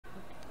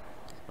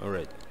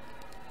Alright,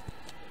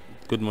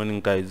 good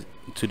morning guys.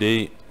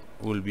 Today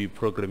we'll be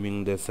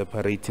programming the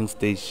separating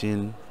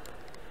station.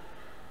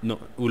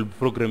 We'll be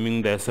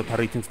programming the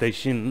separating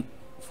station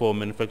for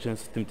manufacturing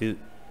system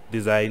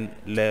design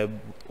lab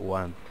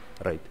 1.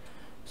 Right,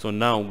 so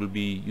now we'll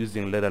be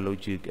using ladder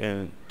logic,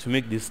 and to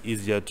make this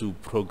easier to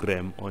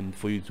program on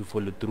for you to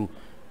follow through,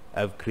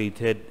 I've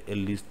created a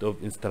list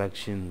of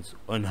instructions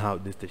on how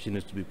the station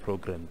is to be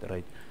programmed.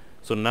 Right,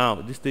 so now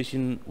this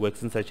station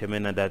works in such a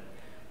manner that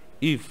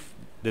if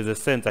there's a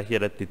sensor here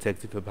that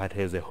detects if a part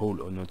has a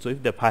hole or not. So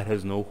if the part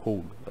has no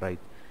hole, right,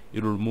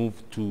 it will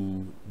move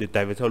to the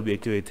diverter will be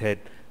activated,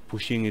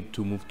 pushing it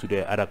to move to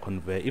the other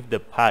conveyor. If the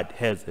part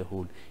has a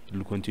hole, it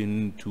will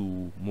continue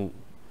to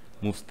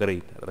move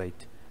straight.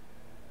 Right,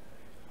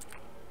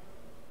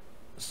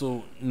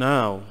 so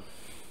now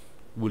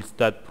we'll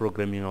start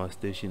programming our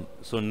station.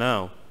 So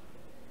now,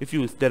 if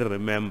you still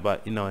remember,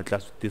 in our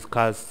class we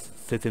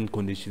discussed certain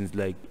conditions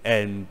like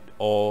and,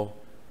 or,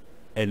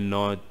 and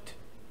not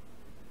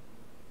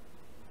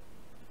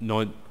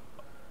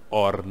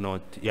or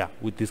not. Yeah,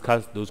 we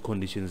discussed those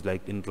conditions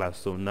like in class.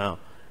 So now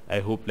I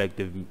hope like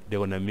they're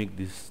gonna make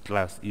this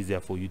class easier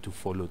for you to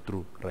follow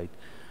through. Right,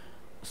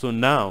 so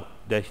now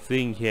they're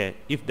saying here,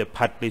 if the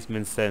part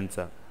placement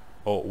sensor,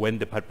 or when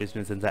the part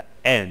placement sensor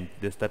and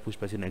the start push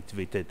button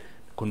activated,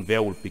 the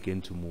conveyor will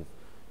begin to move.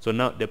 So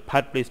now the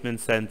part placement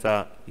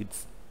sensor,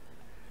 it's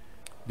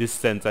this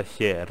sensor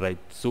here, right?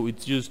 So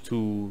it's used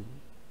to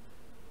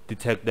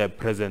detect the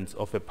presence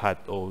of a part,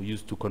 or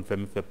used to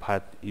confirm if a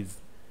part is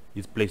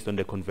placed on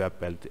the conveyor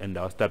belt, and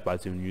our start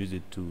button will use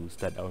it to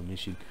start our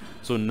machine.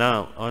 So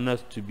now I want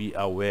us to be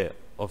aware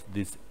of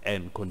this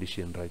end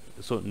condition. Right,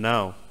 so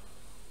now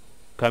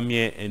come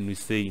here and we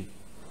say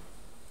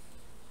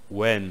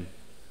when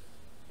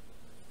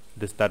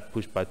the start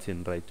push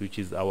button, right, which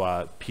is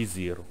our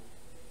P0,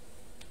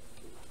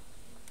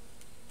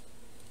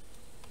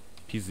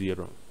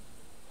 we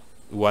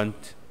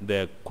want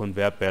the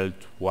conveyor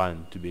belt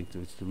 1 to be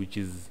activated, which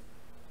is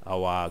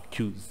our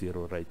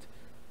Q0. Right,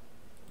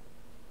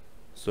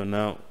 so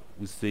now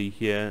we say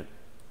here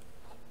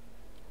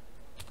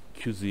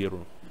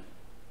Q0,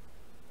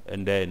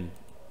 and then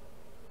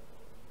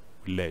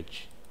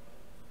latch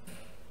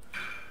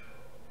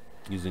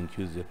using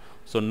Q0.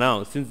 So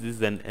now, since this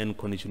is an end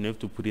condition, we have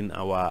to put in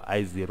our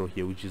I0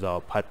 here, which is our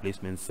part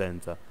placement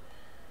sensor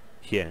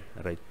here.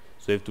 Right,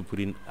 so we have to put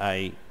in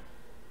I0.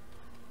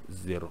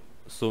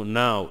 So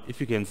now, if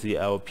you can see,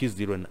 our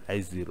P0 and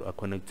I0 are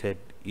connected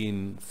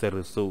in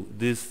series. So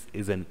this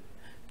is an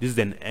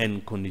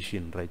end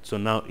condition. Right, so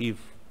now if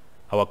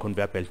our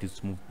conveyor belt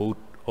is moved,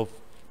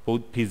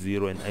 both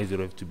P0 and I0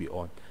 have to be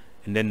on,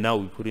 and then now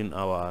we put in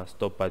our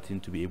stop button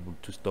to be able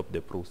to stop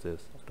the process.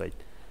 Right,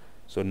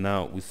 so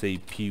now we say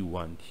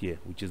P1 here,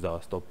 which is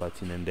our stop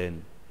button, and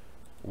then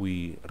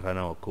we run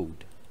our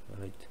code.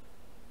 Right,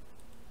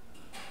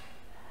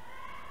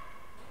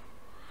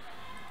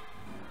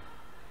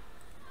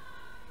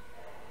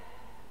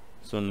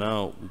 so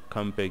now we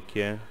come back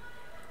here,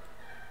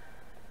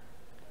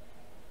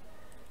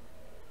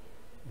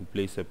 we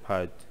place a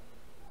part,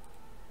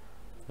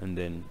 and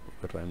then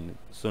we run it.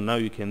 So now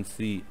you can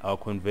see our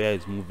conveyor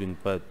is moving,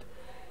 but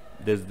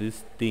there's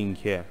this thing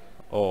here,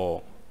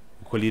 or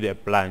we call it a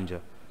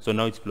plunger. So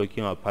now it's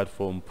blocking our part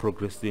from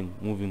progressing,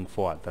 moving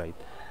forward. Right,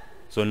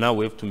 so now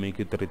we have to make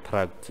it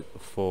retract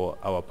for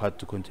our part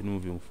to continue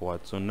moving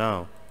forward. So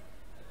now,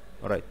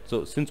 all right,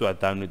 so since we are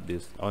done with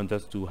this, I want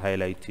us to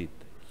highlight it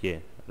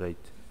here. Right,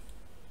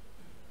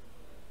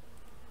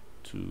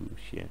 to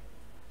here.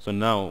 So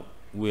now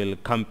we'll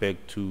come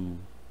back to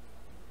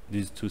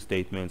these two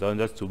statements. I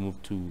want us to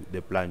move to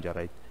the plunger.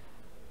 Right,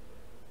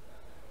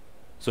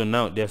 so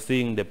now they're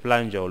saying the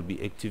plunger will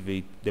be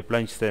activated, the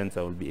plunge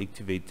sensor will be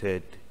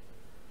activated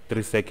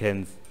 3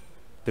 seconds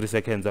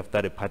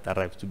after the part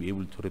arrives to be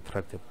able to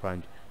retract the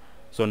plunge.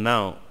 So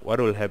now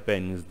what will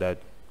happen is that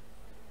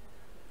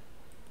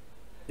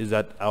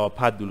our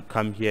part will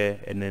come here,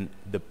 and then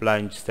the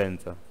plunge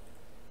sensor,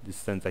 this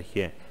sensor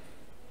here,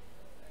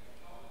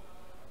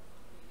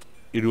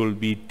 it will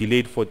be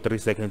delayed for 3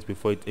 seconds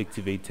before it's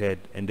activated,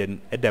 and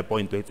then at that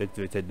point where it's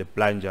activated, the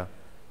plunger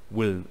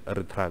will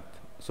retract.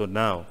 So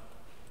now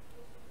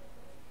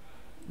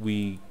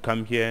we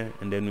come here,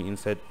 and then we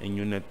insert a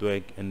new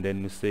network, and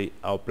then we say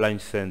our plunge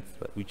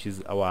sensor, which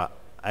is our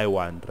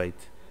I1,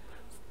 right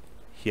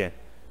here.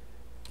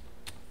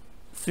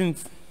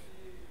 Since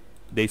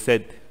they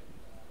said,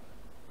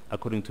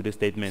 according to the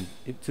statement,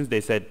 since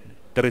they said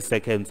 3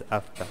 seconds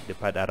after the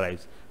part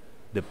arrives,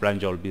 the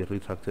plunger will be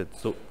retracted.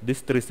 So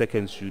this 3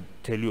 seconds should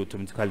tell you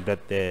automatically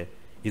that there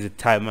is a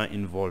timer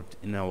involved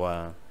in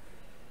our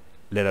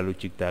ladder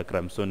logic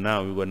diagram. So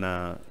now we're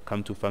gonna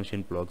come to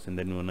function blocks, and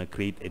then we're gonna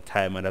create a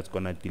timer that's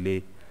gonna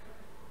delay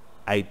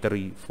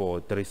I3 for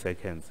 3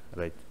 seconds.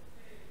 Right,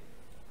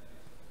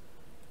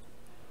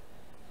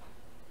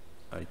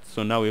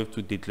 so now we have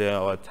to declare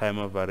our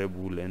timer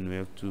variable, and we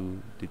have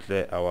to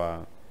declare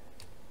our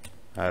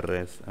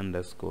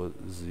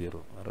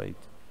rs_0. Right,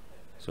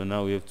 so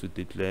now we have to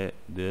declare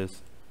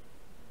this.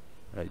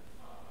 Right,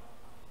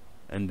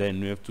 and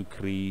then we have to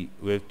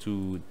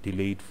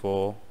delay it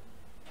for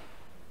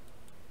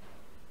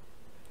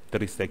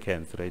 3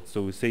 seconds, right?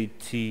 So we say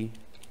T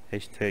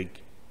hashtag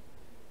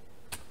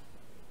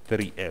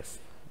 3S,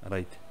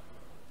 right?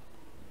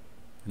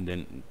 And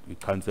then we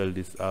cancel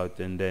this out,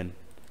 and then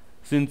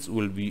since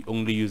we'll be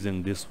only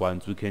using this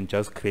once, we can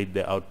just create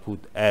the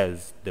output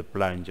as the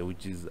plunger,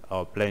 which is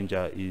our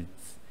plunger is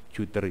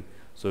Q3.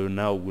 So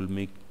now we'll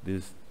make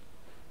this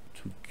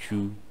to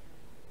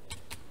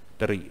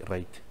Q3,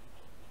 right?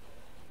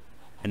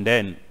 And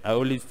then I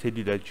always tell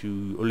you that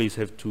you always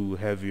have to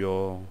have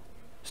your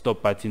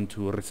stop button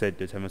to reset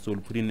the timer. So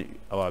we'll put in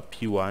our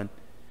P1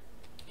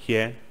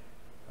 here,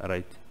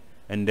 right?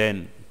 And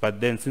then, but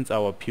then since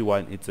our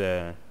P1 it's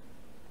a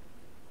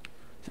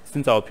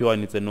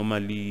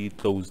normally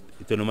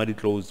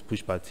closed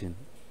push button,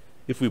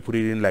 if we put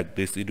it in like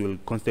this, it will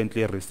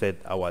constantly reset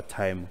our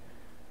time.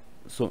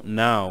 So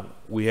now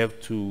we have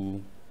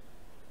to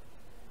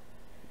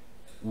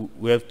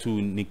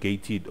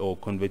negate it or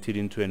convert it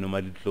into a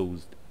normally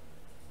closed.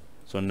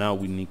 So now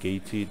we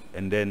negate it,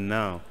 and then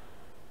now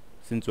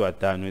since we are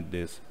done with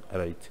this,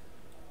 right,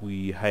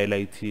 we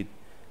highlight it,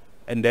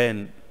 and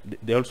then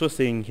they're also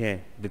saying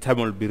here the time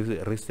will be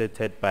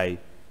resetted by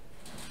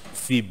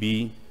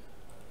CB,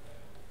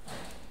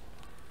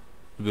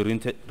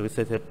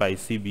 resetted by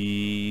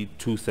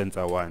CB2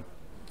 sensor 1.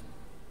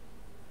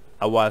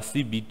 Our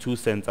CB2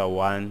 sensor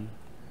 1,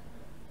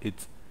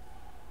 it's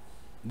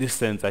this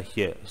sensor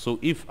here. So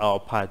if our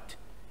part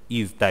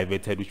is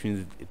diverted, which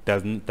means it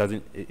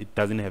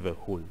doesn't have a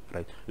hole,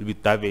 right, it will be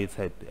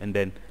diverted, and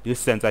then this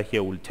sensor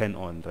here will turn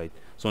on, right?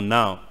 So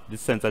now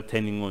this sensor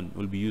turning on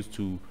will be used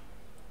to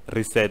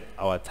reset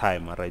our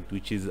timer, right,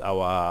 which is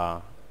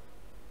our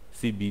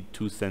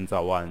CB2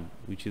 sensor 1,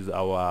 which is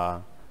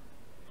our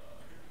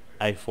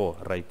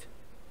I4, right?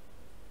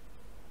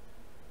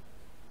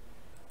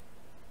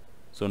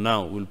 So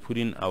now we'll put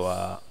in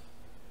our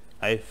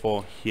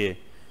I4 here,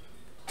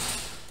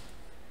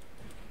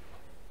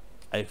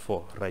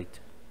 I4, right?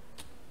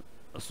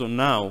 So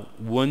now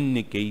won't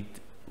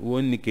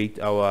negate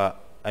our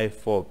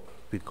I4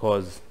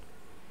 because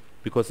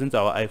since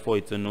our I4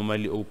 it's a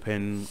normally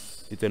open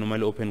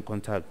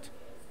contact,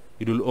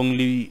 it will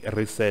only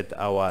reset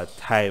our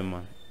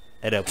timer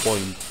at a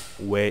point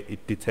where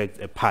it detects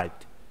a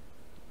part,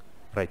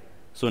 right?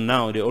 So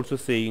now they're also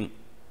saying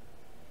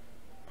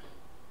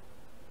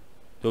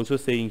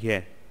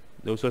here,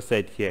 they also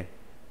said here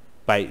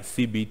by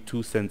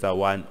CB2 sensor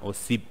 1 or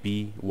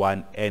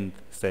CB1 end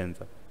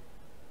sensor.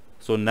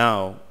 So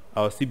now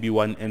our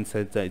CB1 end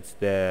sensor, it's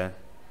the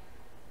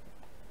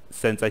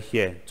sensor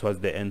here towards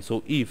the end.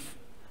 So if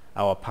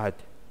our part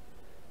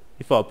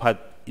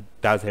it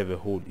does have a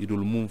hole, it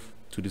will move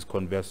to this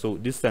conveyor. So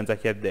this sensor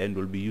here at the end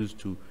will be used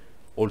to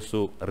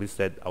also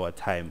reset our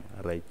time,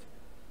 right,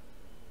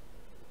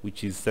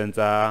 which is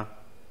sensor,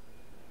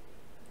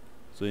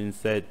 so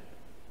instead,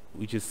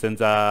 which is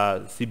sensor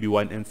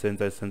CB1 and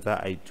sensor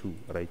I2,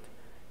 right?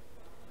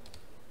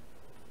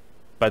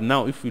 But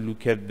now if we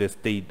look at the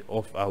state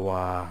of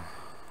our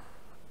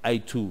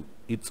I2,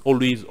 it's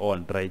always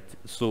on, right?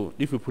 So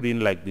if we put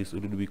in like this,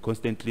 it will be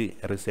constantly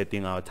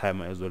resetting our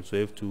timer as well. So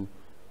we have to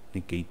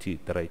negate it,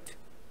 right?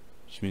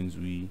 Which means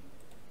we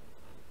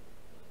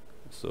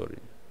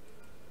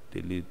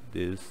delete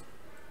this,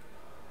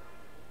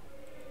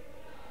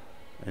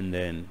 and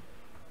then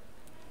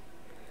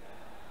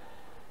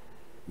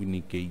we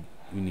negate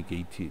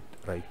it,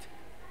 right?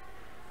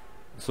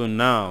 So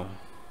now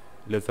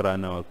let's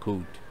run our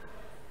code.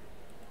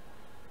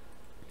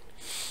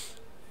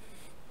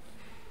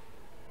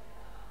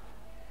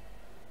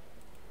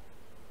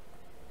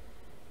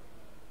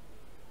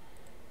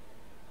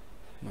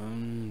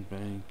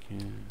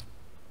 Banking.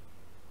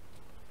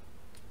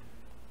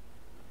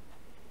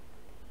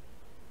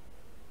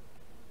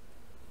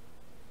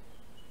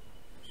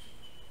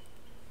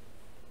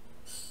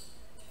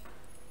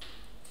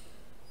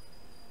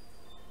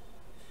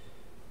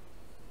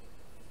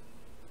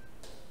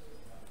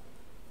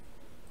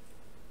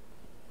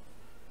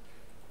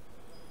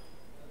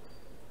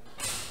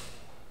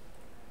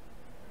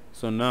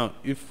 So now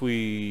if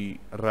we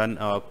run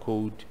our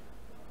code,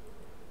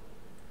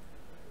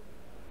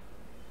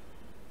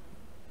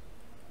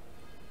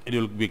 it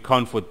will be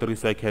count for 3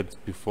 seconds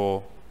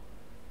before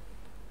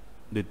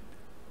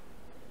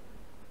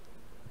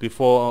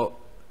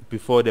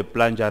the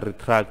plunger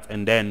retracts,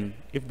 and then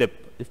if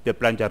the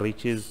plunger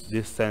reaches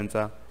this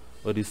sensor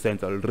or this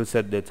sensor, will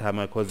reset the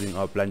timer, causing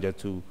our plunger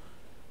to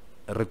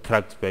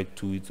retract back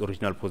to its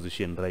original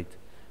position, right?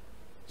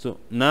 So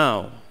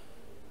now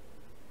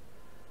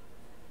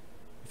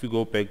if we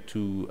go back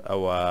to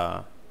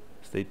our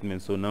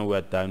statement, so now we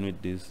are done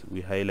with this.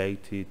 We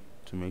highlight it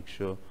to make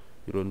sure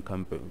we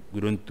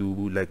don't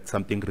do like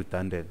something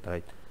redundant,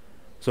 right?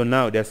 So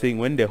now they're saying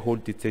when the hole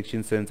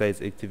detection sensor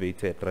is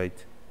activated,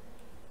 right,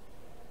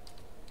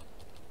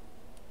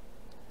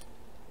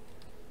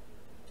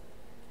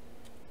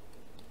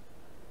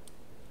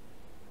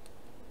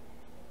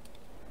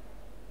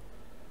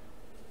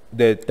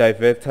 the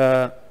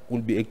diverter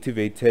will be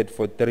activated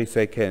for 30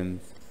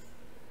 seconds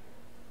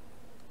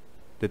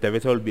the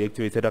diverter will be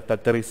activated after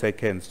 3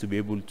 seconds to be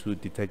able to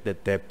detect the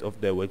depth of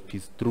the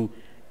workpiece through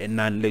a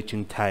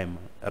non-latching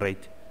timer,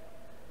 right?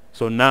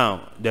 So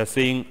now they're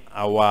saying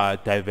our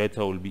diverter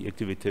will be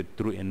activated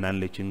through a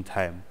non-latching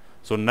timer.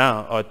 So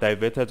now our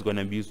diverter is going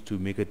to be used to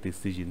make a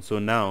decision. So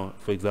now,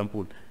 for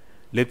example,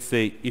 let's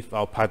say if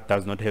our part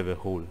does not have a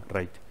hole,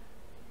 right,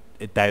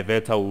 a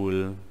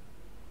diverter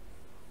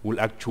will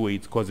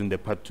actuate, causing the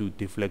part to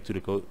deflect to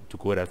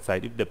go that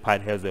side. If the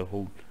part has a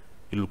hole,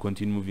 it will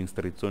continue moving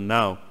straight. So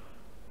now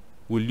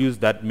we'll use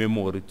that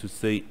memory to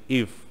say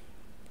if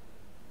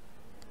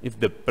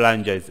the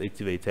plunger is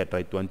activated,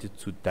 right, want it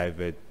to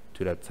divert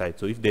to that side.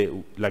 So if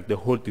the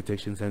hole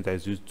detection sensor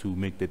is used to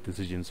make the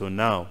decision. So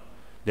now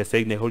they're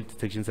saying the hole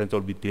detection sensor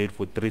will be delayed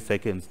for 3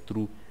 seconds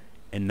through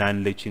a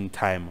non-latching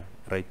timer,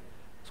 right?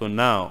 So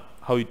now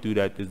how we do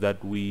that is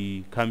that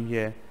we come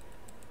here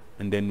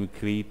and then we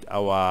create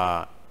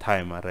our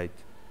timer, right?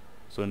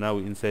 So now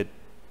we insert,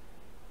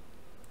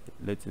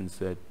 let's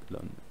insert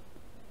plunger.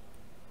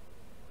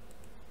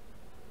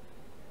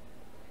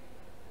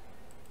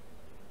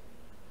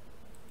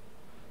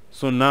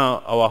 So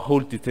now our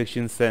hole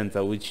detection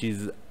sensor, which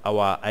is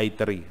our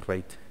I3,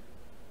 right?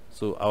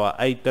 So our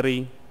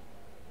I3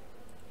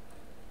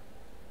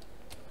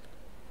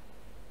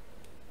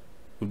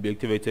 will be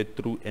activated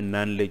through a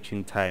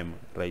non-latching timer,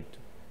 right?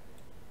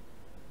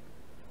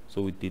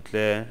 So we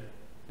declare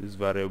this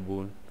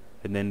variable,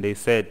 and then they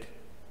said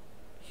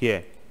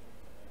here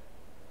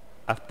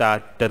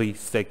after 3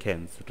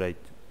 seconds, right?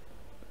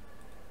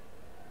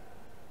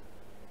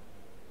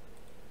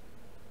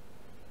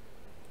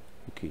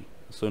 Okay,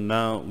 so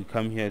now we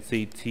come here,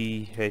 say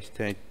t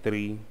hashtag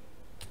 3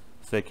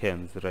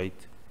 seconds,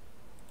 right?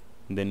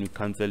 And then we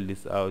cancel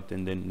this out,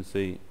 and then we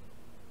say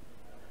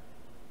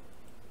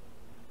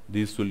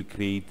this will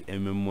create a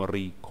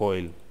memory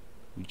coil,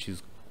 which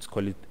is, let's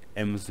call it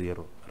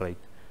M0, right?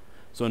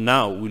 So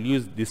now we'll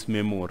use this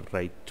memory,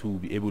 right, to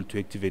be able to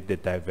activate the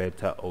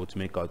diverter or to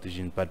make our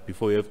decision. But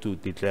before we have to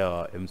declare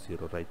our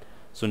M0, right?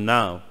 So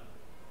now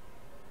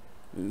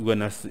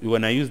when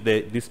I use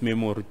this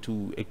memory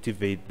to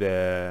activate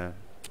the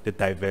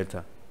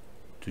diverter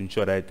to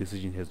ensure that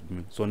decision has been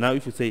made. So now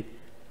if you say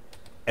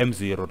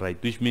M0, right,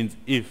 which means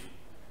if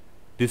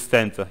this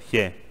sensor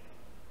here,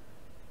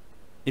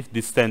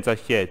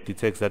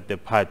 detects that the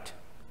part,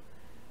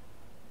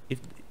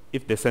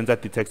 if the sensor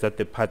detects that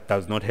the part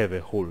does not have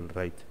a hole,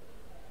 right,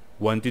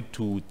 want it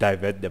to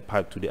divert the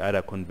part to the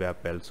other conveyor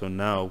belt. So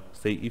now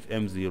say if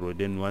M0,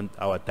 then want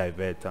our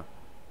diverter,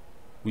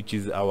 which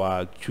is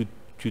our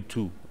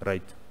Q2,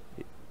 right?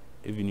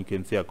 Even you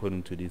can say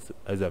according to this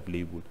as I've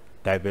labeled,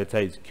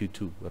 diverter is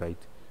Q2, right?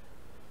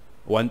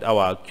 Want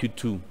our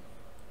Q2,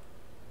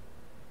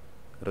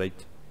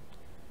 right?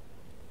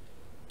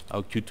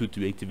 Our Q2 to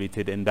be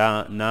activated, and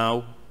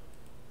now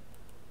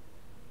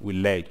we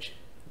latch,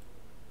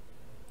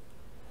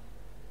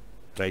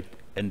 right?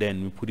 And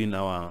then we put in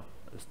our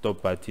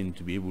stop button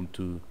to be able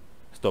to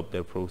stop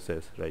the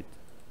process, right?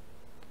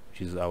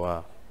 Which is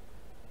our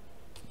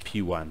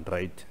P1,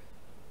 right?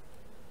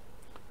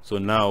 So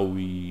now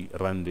we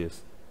run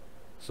this.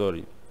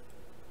 Sorry.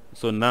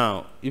 So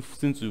now,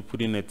 since we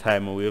put in a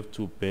timer, we have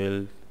to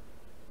build.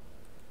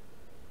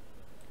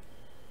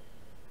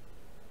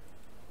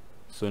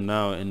 So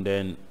now and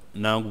then,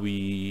 now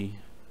we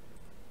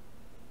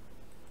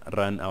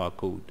run our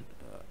code,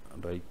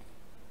 right?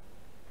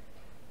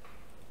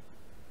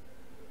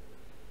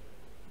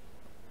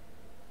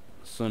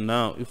 So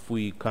now if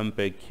we come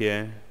back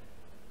here,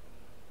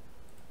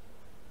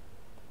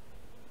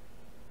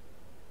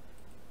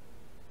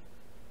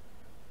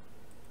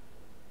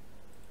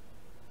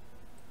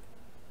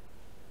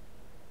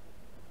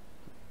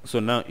 so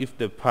now if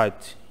the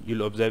part,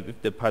 you'll observe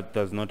if the part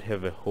does not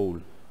have a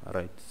hole,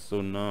 right?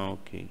 So now,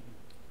 okay,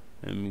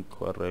 let me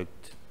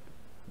correct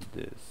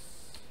this.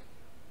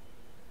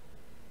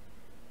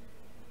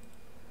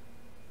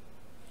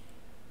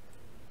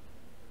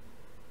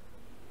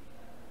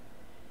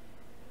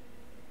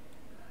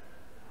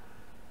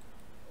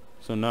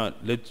 So now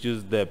let's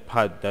use the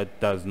part that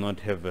does not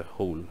have a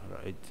hole,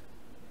 right?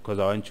 Because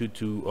I want you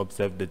to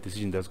observe the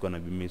decision that's going to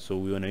be made. So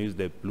we want to use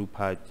the blue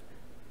part.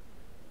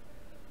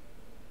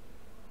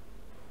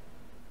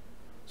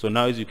 So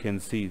now as you can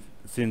see,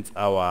 since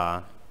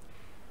our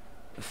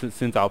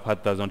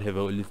part does not have a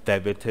hole, it's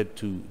diverted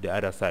to the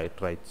other side,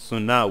 right? So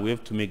now we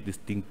have to make this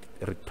thing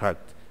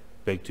retract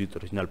back to its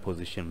original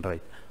position,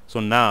 right? So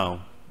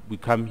now we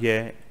come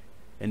here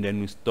and then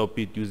we stop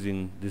it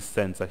using this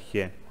sensor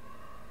here.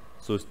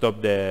 So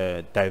stop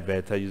the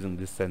diverter using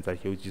this sensor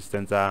here, which is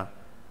sensor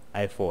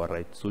I4,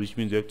 right? So which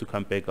means we have to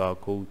come back our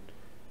code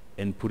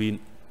and put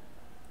in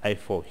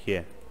I4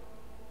 here,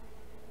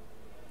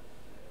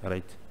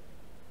 right?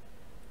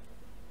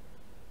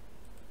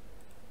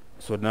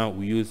 So now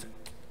we use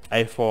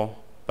I4,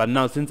 but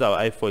now since our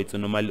I4 is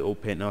normally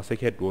open, our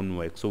circuit won't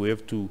work. So we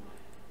have to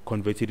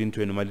convert it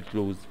into a normally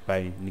closed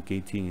by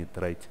negating it,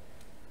 right?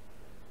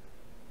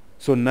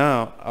 So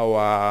now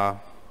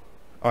our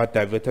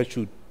diverter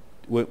should,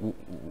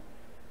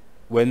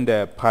 when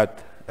the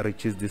part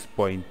reaches this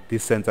point,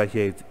 this sensor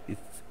here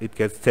it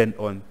gets turned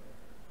on,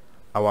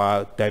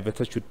 our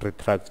diverter should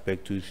retract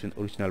back to its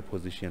original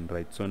position,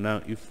 right? So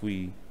now if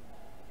we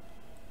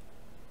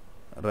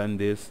run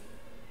this,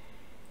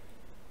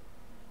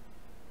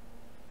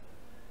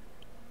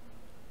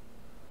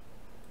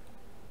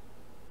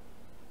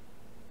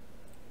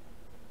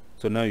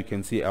 so now you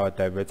can see our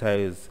diverter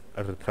is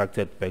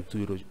retracted back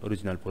to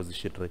original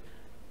position, right?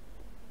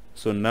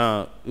 So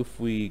now if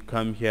we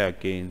come here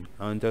again,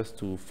 I want us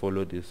to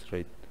follow this,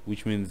 right?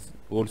 Which means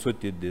we also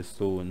did this,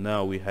 so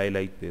now we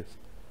highlight this,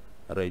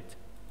 right?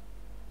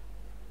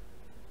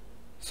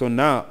 So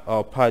now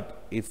our part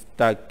is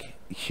stuck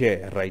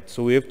here, right?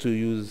 So we have to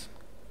use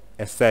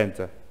a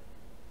sensor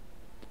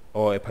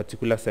or a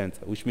particular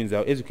sensor, which means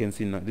as you can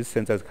see now, this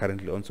sensor is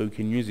currently on, so we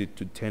can use it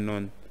to turn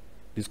on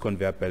this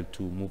conveyor belt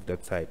to move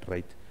that side,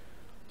 right?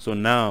 So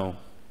now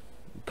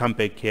come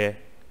back here,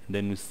 and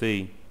then we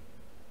say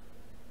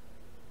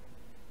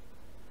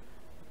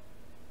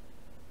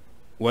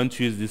we want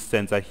to use this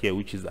sensor here,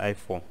 which is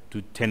I4,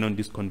 to turn on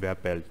this conveyor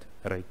belt,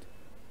 right?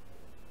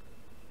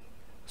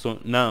 So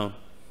now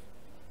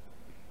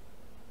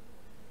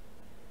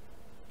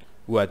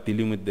we are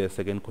dealing with the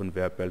second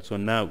conveyor belt. So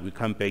now we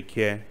come back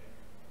here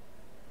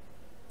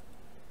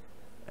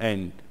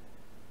and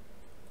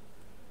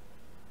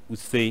we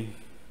say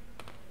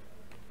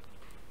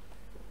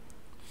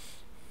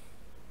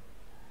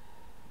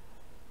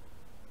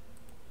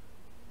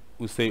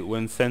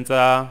when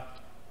sensor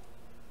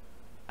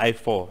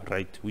I4,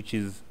 right, which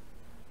is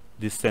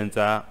this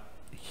sensor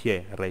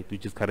here, right,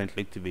 which is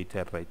currently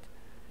activated, right,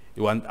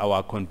 we want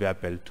our conveyor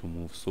belt to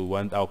move. So we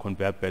want our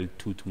conveyor belt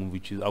 2 to move,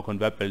 which is our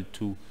conveyor belt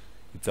 2,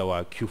 it's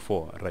our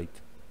Q4, right?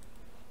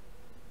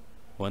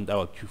 We want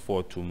our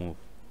Q4 to move,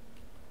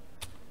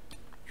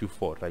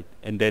 Q4, right?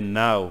 And then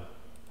now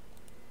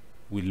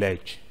we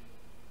latch,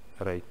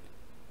 right,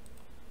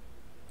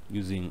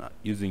 using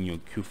your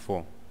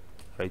Q4,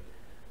 right?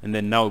 And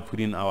then now we put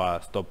in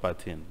our stop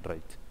button,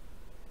 right,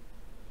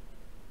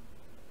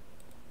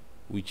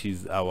 which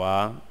is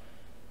our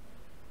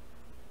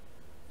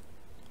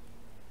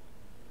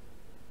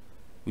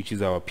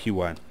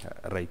P1,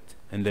 right?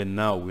 And then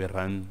now we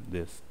run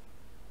this.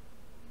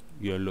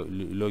 You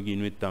log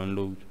in with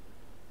download,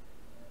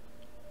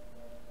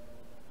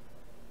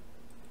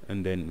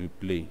 and then we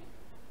play,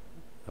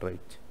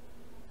 right?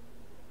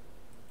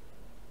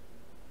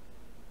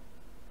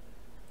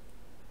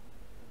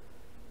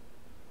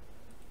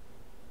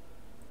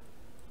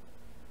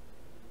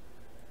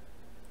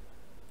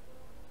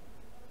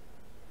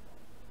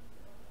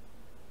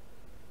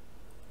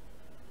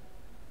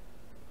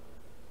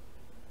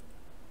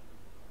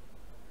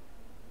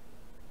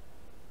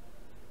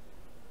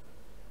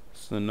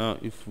 So now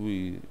if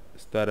we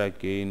start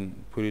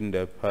again, put in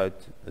the part,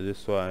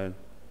 this one,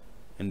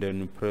 and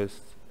then we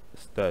press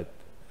start,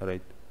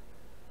 right?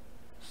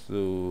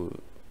 So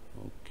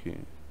okay,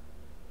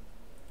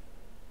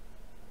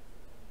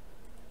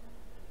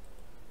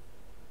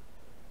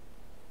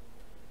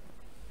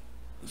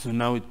 so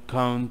now it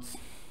counts.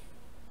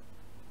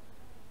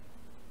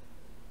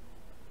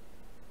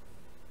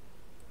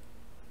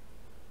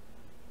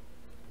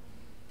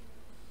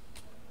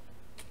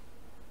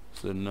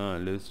 So now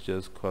let's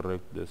just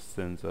correct the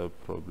sensor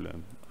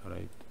problem,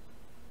 right?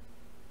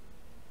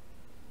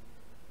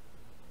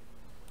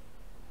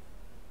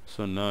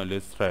 So now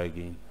let's try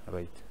again,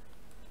 right?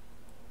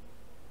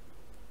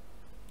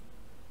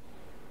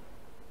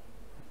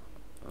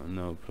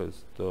 Now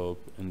press stop,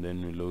 and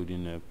then we load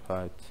in a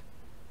part,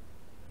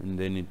 and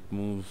then it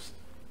moves.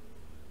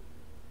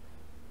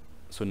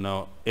 So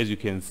now, as you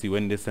can see,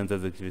 when the sensor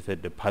is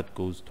activated, the part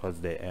goes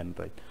towards the end,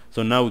 right?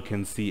 So now we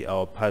can see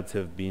our parts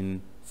have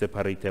been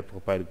separated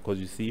properly, because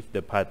you see if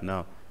the part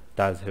now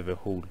does have a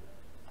hole.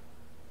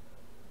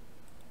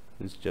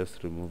 Let's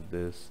just remove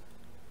this.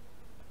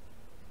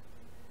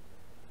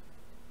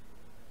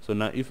 So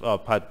now if our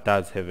part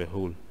does have a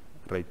hole,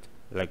 right,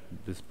 like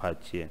this part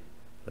here,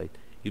 right,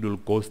 it will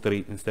go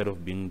straight instead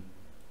of being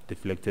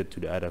deflected to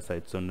the other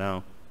side. So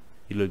now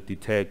it will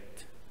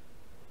detect,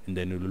 and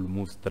then it will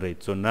move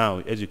straight. So now,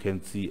 as you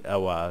can see,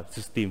 our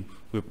system,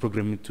 we're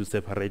programming to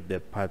separate the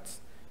parts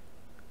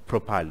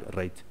properly,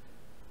 right?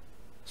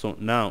 So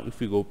now if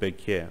we go back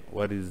here,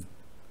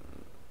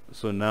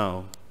 so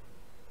now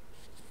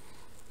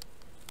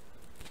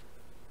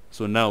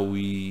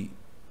we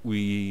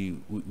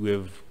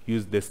have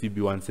used the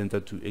CB1 sensor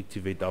to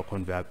activate our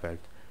conveyor belt,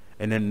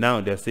 and then now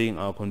they're saying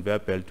our conveyor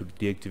belt to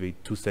deactivate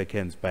 2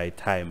 seconds by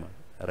timer,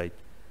 right?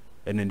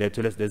 And then they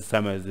tell us this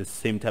timer is the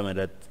same timer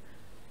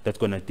that's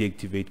gonna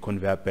deactivate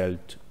conveyor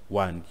belt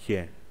 1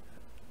 here,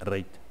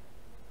 right?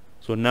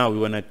 So now we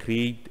wanna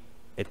create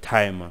a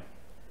timer,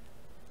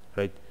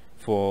 right,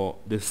 for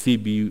the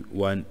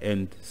CB1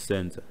 end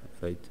sensor,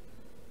 right?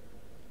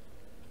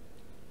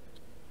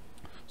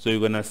 So you're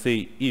gonna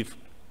say if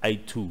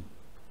I2,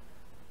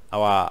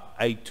 our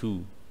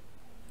I2,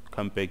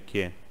 come back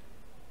here,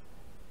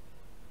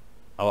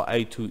 our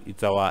I2,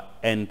 it's our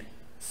end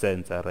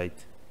sensor,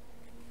 right?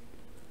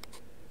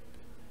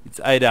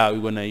 It's either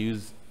we're gonna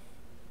use,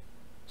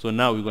 so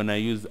now we're gonna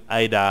use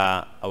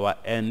either our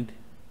end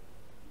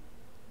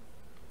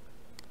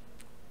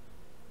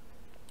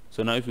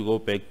So now if we go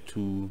back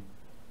to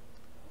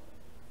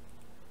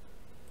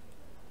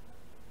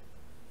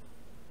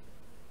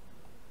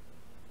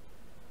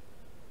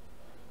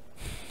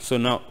so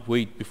now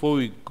wait, before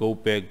we go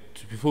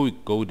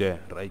there,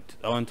 right,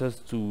 I want us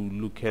to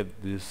look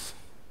at this.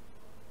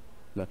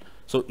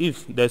 So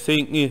if they're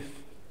saying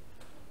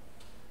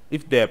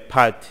if the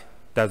part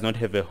does not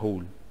have a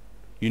hole,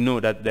 you know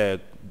that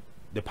the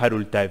part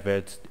will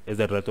divert as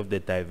a result of the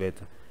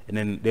diverter. And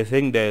then they're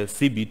saying the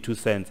CB2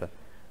 sensor,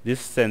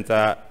 this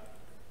sensor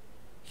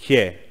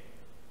here,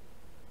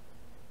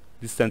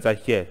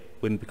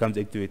 when it becomes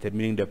activated,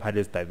 meaning the part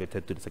is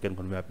diverted to the second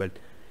conveyor belt,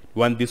 you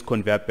want this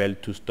conveyor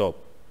belt to stop,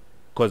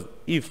 because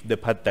if the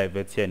part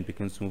diverts here and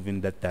begins to move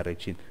in that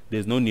direction,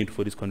 there's no need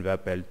for this conveyor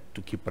belt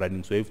to keep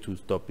running, so you have to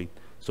stop it.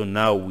 So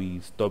now we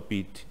stop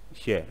it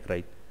here,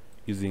 right,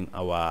 using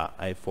our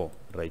I4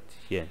 right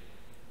here,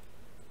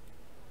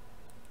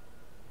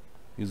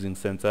 using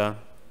sensor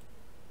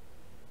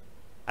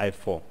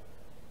I4,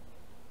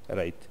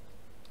 right.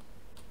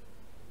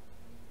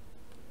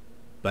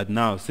 But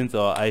now since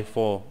our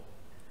I4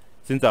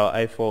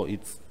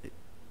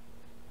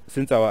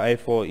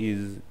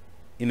 is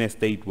in a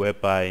state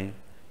whereby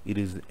it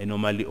is a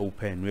normally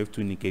open, we have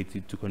to negate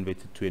it to convert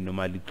it to a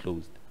normally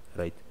closed,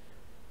 right.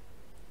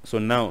 So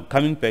now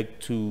coming back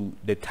to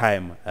the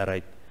timer,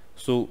 right,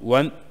 so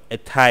a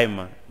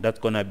timer that's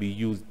gonna be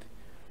used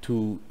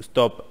to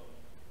stop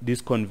this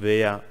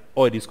conveyor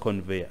or this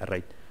conveyor,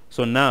 right.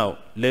 So now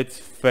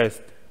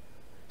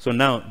so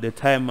now the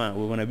timer,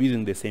 we're gonna be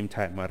using the same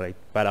timer, right,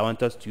 but I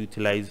want us to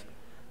utilize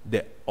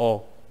the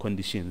OR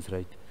conditions,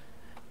 right.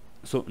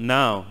 So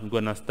now I'm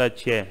gonna start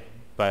here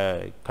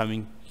by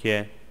coming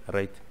here,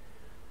 right,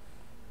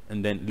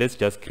 and then let's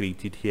just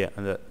create it here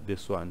under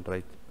this one,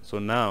 right. So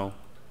now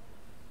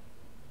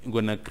I'm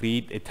gonna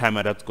create a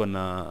timer that's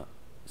gonna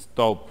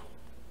stop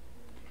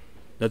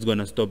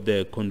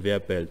the conveyor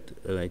belt,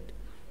 right.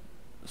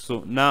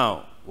 So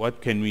now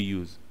what can we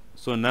use?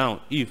 So now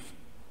if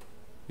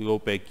we go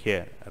back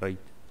here, right,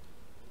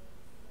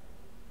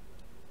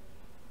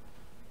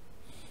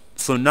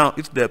 so now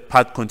if the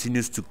path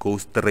continues to go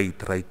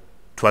straight, right,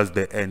 towards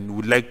the end, we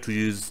would like to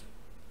use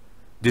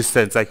this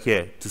sensor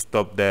here to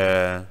stop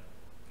the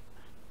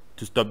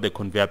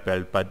conveyor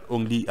belt, but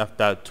only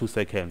after 2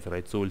 seconds,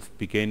 right. So we'll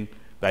begin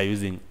by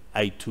using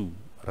I2,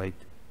 right.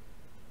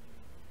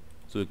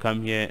 So we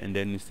come here and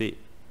then we say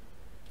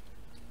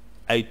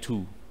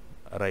I2,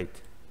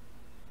 right.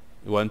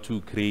 We want to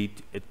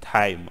create a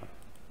timer.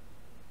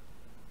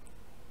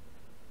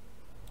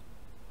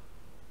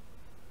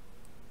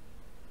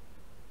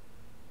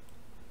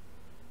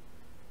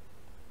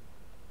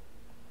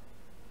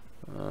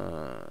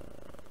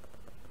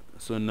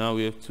 So now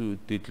we have to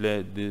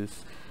declare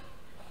this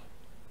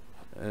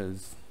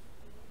as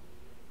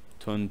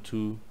turn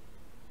 2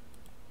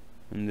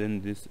 and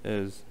then this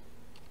as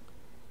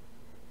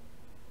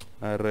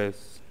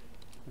RS_1,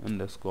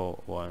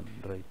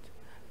 right.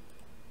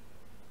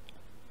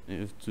 You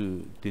have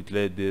to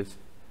declare this,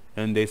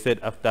 and they said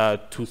after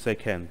 2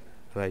 seconds,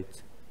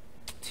 right,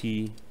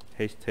 T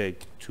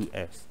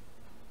 #2s,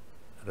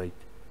 right.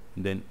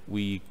 And then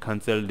we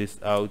cancel this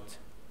out,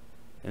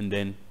 and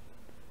then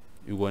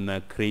you wanna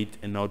create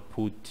an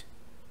output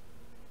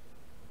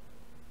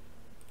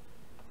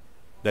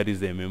that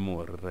is a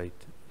memory,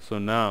 right. So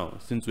now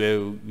since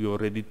we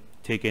already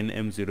taken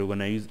M0, we're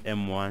gonna use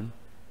M1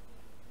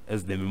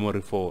 as the memory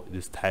for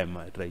this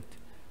timer, right.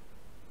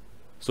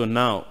 So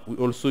now we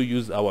also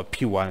use our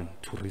P1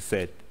 to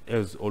reset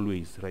as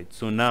always, right.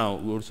 So now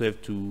we also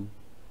have to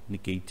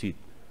negate it.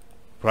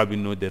 Probably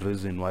know the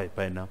reason why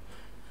by now.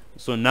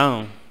 So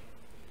now,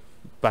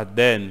 but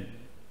then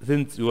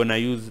since we wanna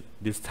use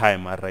this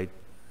timer, right,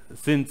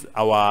 since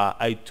our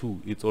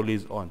I2 it's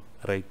always on,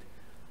 right,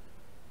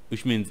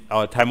 which means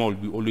our timer will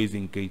be always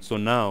engaged. So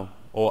now,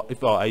 or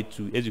if our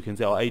I2, as you can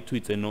see, our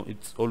I2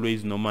 it's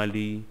always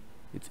normally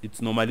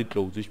normally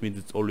closed, which means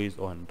it's always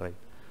on, right.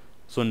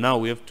 So now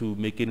we have to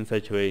make it in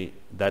such a way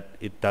that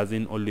it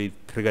doesn't always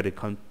trigger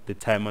the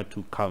timer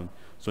to count.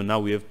 So now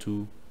we have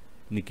to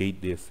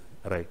negate this,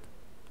 right.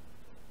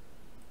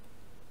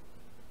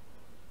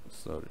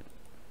 Sorry.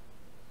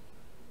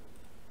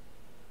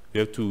 We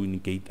have to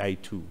negate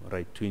I2,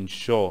 right, to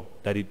ensure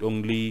that it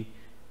only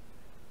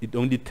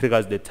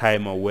triggers the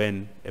timer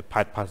when a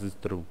part passes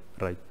through,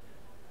 right.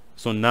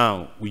 So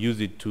now we use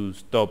it to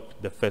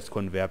stop the first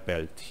conveyor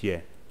belt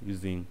here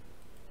using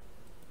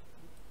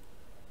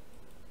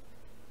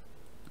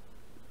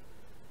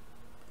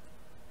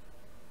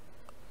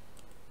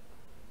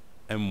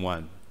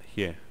M1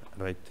 here,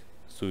 right.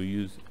 So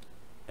use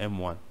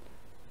M1,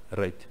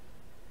 right.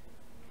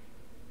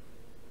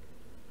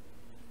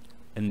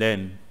 And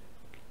then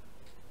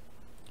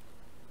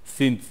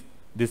since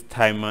this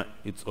timer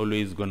it's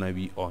always gonna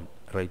be on,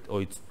 right,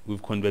 or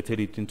we've converted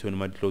it into a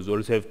normal close, we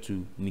also have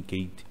to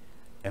negate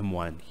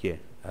M1 here,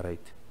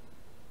 right,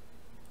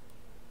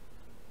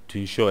 to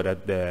ensure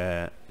that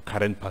the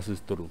current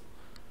passes through.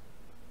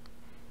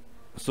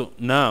 So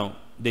now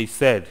they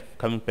said,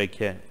 coming back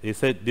here, they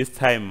said this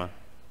timer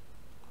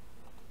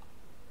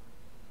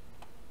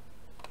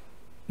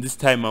this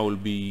timer will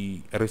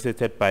be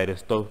resetted by the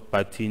stop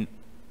button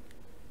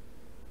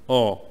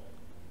or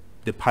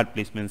the part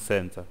placement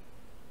sensor,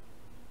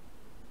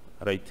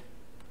 right?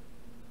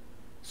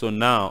 So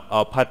now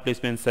our part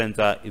placement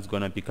sensor is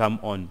gonna become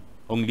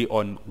only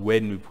on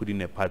when we put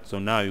in a part. So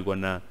now you're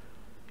gonna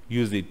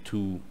use it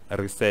to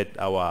reset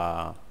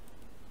our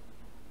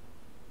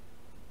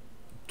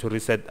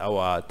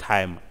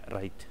time,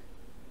 right,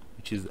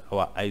 which is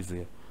our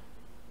I0,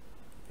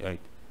 right?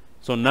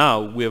 So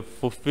now we have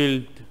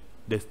fulfilled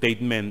the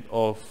statement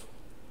of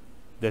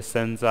the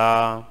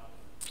sensor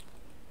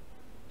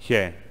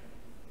here,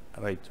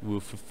 right? We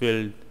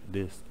fulfilled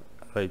this,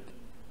 right?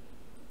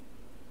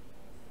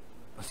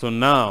 So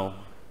now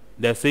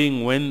they're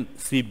saying when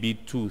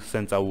CB2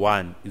 sensor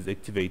 1 is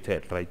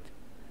activated, right,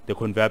 the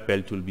conveyor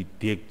belt will be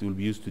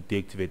used to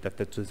deactivate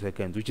after 2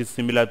 seconds, which is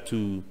similar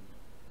to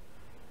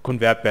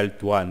conveyor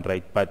belt 1,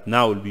 right? But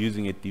now we'll be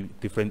using a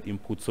different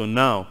input. So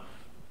now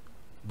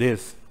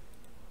this,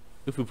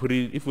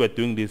 if we're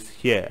doing this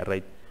here,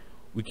 right,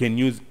 we can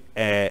use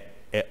a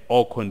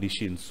OR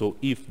condition. So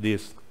if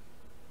this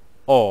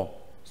OR,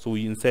 so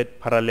we insert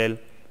parallel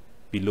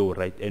below,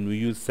 right, and we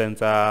use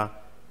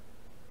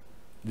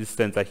this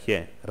sensor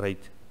here,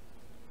 right,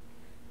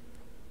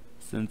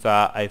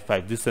 sensor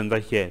I5, this sensor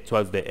here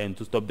towards the end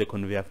to stop the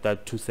conveyor after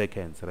 2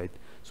 seconds, right?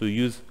 So we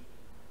use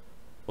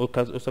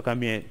also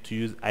come here to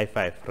use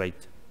I5,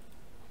 right?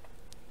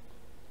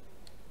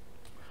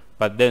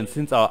 But then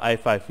since our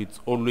I5 it's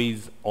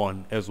always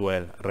on as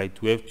well,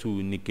 right, we have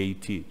to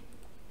negate it.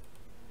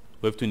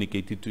 We have to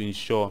negate it to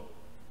ensure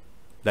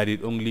that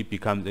it only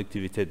becomes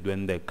activated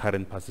when the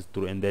current passes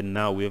through. And then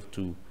now we have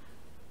to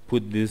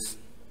put this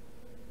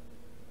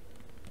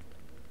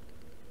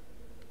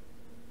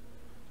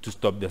to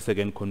stop the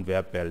second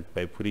conveyor belt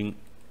by putting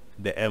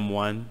the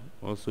M1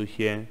 also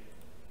here,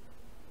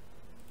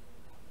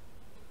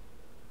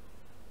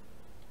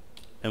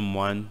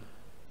 M1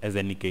 as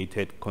a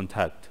negated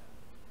contact,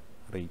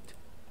 right?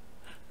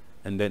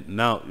 And then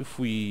now if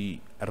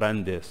we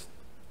run this,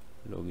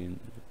 login,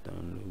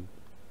 download,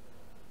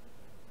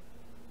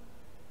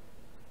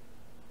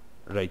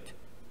 right?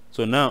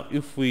 So now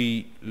if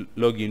we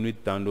log in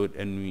with download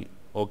and we,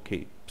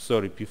 okay,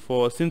 sorry,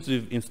 before, since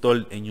we've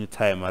installed a new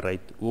timer,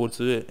 right, we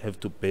also have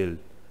to build,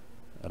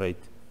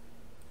 right?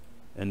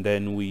 And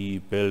then we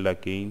build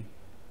again,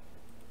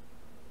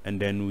 and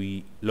then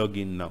we log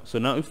in now. So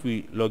now if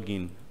we log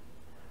in,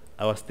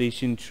 our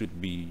station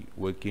should be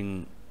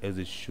working as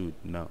it should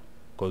now,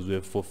 because we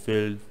have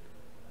fulfilled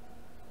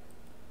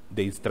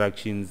the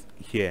instructions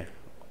here,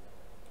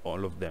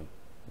 all of them.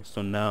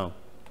 So now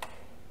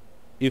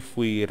if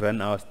we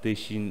run our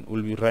station,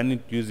 we'll be running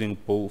it using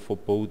both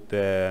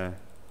the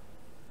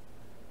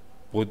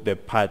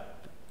part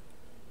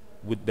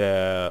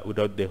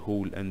without the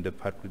hole and the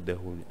part with the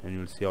hole, and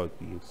you'll see how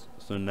it looks.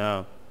 So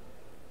now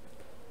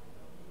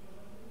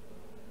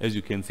as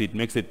you can see, it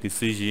makes a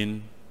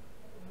decision.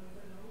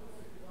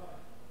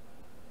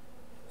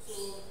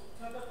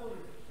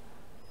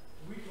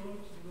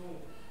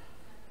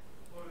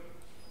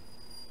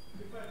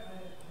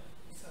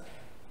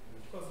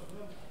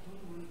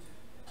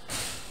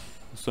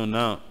 So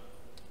now,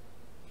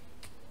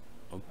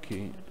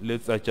 okay,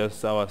 let's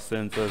adjust our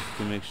sensors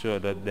to make sure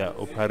that they are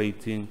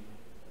operating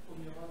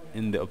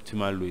in the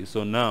optimal way.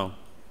 So now,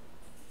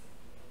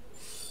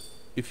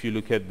 if you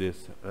look at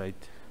this, right?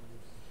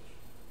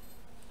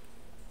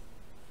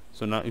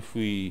 So now if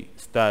we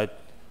start,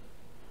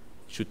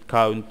 should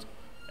count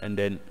and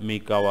then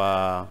make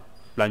our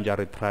plunger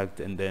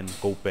retract and then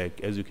go back,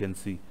 as you can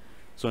see.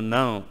 So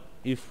now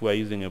if we're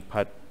using a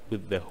part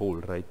with the hole,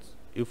 right,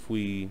 if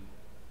we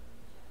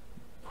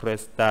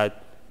press start,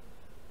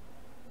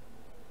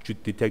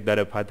 should detect that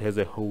a part has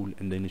a hole,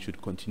 and then it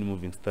should continue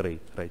moving straight,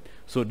 right?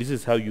 So this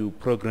is how you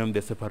program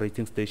the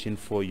separating station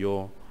for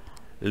your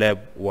lab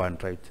 1,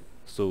 right?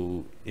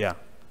 So yeah,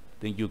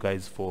 thank you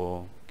guys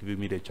for giving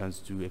me the chance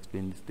to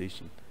explain the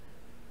station.